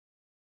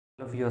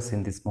Viewers,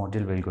 in this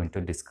module we're going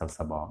to discuss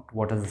about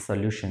what is the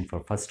solution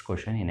for first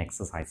question in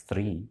exercise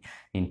 3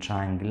 in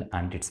triangle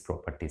and its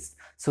properties.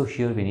 So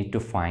here we need to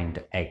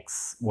find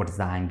x. What is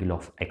the angle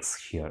of x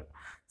here?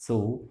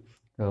 So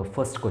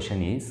first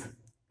question is,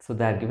 so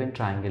they are given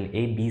triangle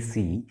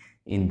ABC.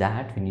 In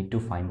that we need to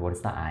find what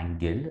is the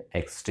angle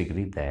x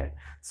degree there.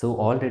 So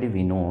already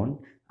we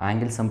know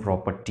angle sum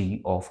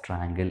property of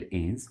triangle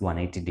is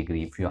 180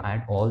 degree. If you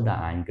add all the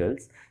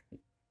angles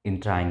in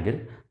triangle,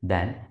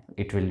 then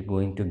it will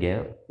going to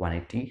give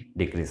 180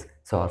 degrees.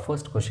 So our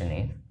first question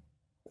is,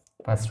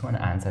 first one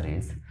answer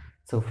is,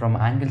 so from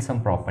angle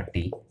sum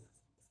property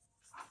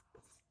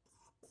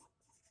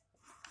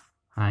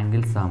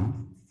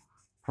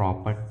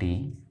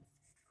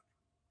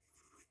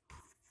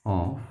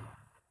of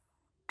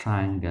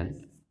triangle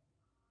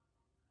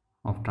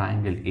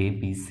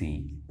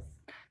ABC.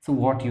 So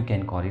what you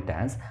can call it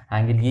as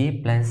angle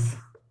A plus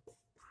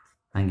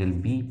angle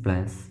B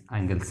plus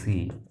angle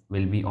C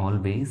will be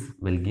always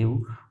will give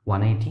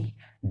 180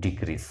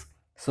 degrees.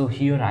 So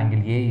here angle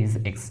A is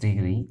x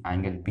degree,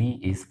 angle B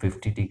is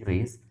 50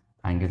 degrees,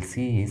 angle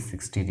C is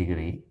 60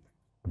 degree,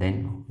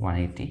 then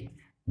 180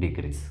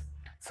 degrees.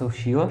 So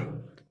here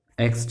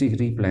x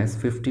degree plus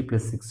 50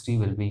 plus 60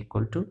 will be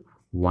equal to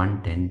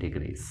 110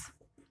 degrees.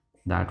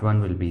 That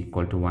one will be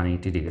equal to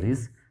 180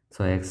 degrees.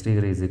 So x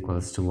degree is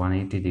equals to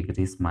 180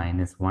 degrees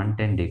minus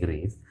 110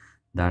 degrees.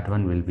 That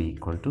one will be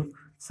equal to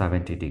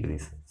 70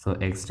 degrees. So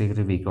x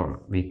degree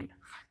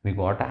we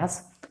got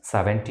as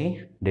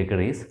 70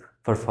 degrees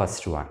for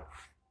first one.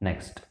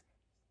 Next,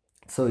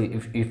 so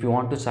if you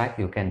want to check,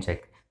 you can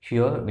check.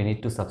 Here we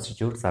need to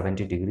substitute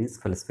 70 degrees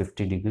plus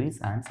 50 degrees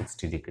and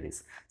 60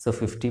 degrees. So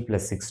 50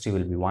 plus 60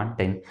 will be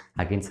 110,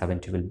 again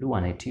 70 will be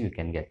 180, you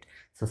can get.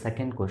 So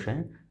second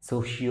question,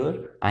 so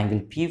here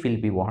angle P will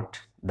be what?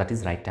 That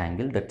is right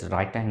angle. That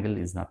right angle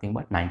is nothing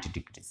but 90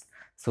 degrees.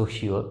 So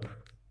here,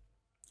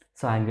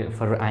 so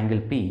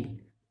angle P,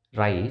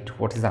 right,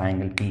 what is the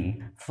angle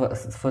P?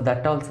 For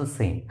that also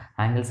same,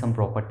 angle sum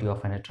property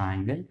of a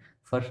triangle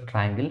for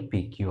triangle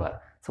PQR.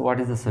 So what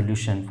is the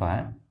solution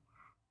for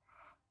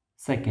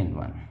second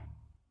one?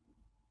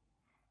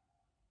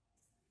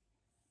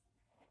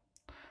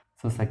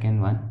 So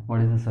second one,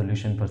 what is the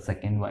solution for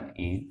second one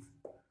is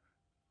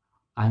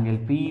angle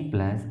P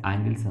plus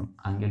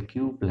angle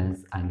Q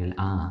plus angle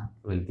R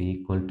will be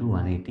equal to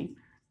 180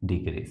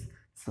 degrees.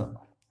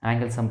 So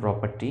angle sum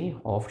property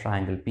of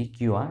triangle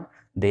PQR,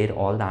 there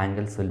all the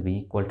angles will be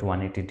equal to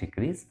 180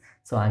 degrees.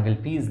 So angle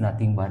P is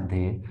nothing but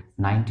there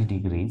 90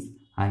 degrees,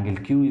 angle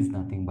Q is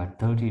nothing but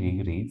 30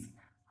 degrees,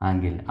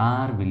 angle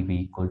R will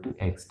be equal to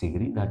x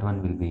degree, that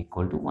one will be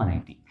equal to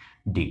 180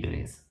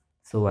 degrees.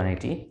 So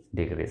 180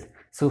 degrees.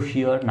 So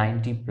here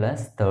 90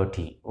 plus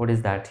 30, what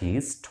is that?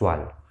 Is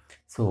 12.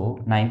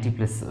 So 90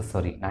 plus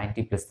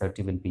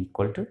 30 will be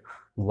equal to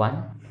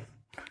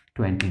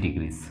 120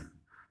 degrees.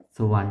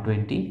 So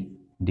 120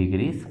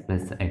 degrees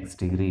plus x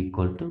degree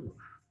equal to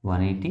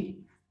 180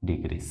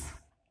 degrees.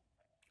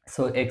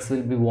 So x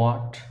will be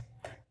what?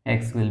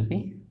 X will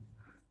be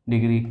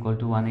degree equal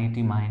to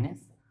 180 minus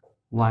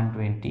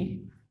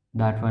 120,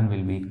 that one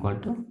will be equal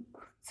to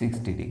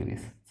 60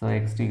 degrees. So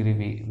x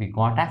degree we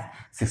got as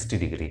 60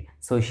 degree.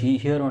 So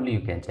here only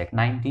you can check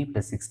 90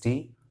 plus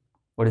 60,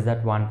 what is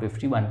that?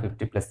 150.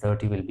 150 plus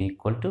 30 will be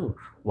equal to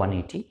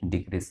 180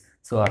 degrees.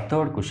 So our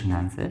third question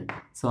answer,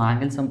 so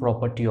angle sum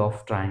property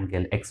of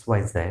triangle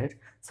XYZ,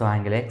 so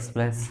angle x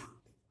plus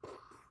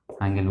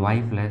angle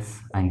y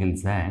plus angle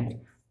z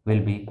will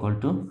be equal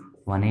to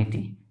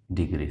 180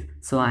 degrees.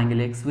 So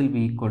angle x will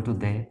be equal to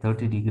there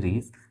 30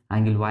 degrees,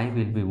 angle y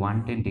will be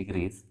 110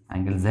 degrees,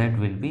 angle z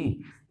will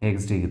be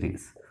x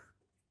degrees.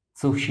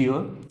 So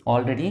here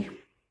already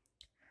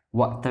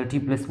 30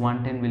 plus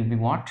 110 will be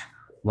what?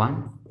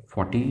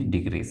 140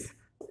 degrees.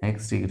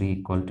 X degree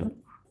equal to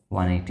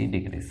 180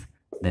 degrees.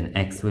 Then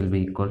x will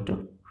be equal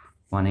to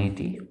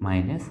 180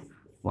 minus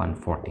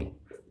 140.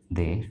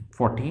 There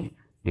 40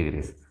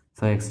 degrees.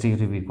 So x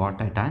degree we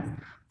got it as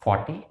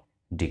 40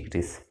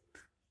 degrees.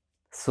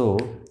 So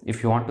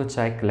if you want to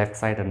check left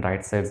side and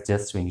right sides,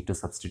 just we need to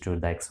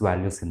substitute the x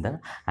values in the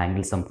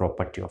angle sum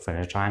property of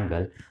a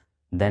triangle,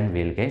 then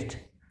we'll get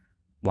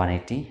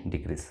 180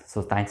 degrees.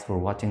 So thanks for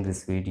watching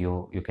this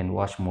video. You can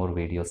watch more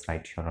videos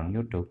right here on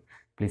YouTube.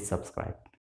 Please subscribe.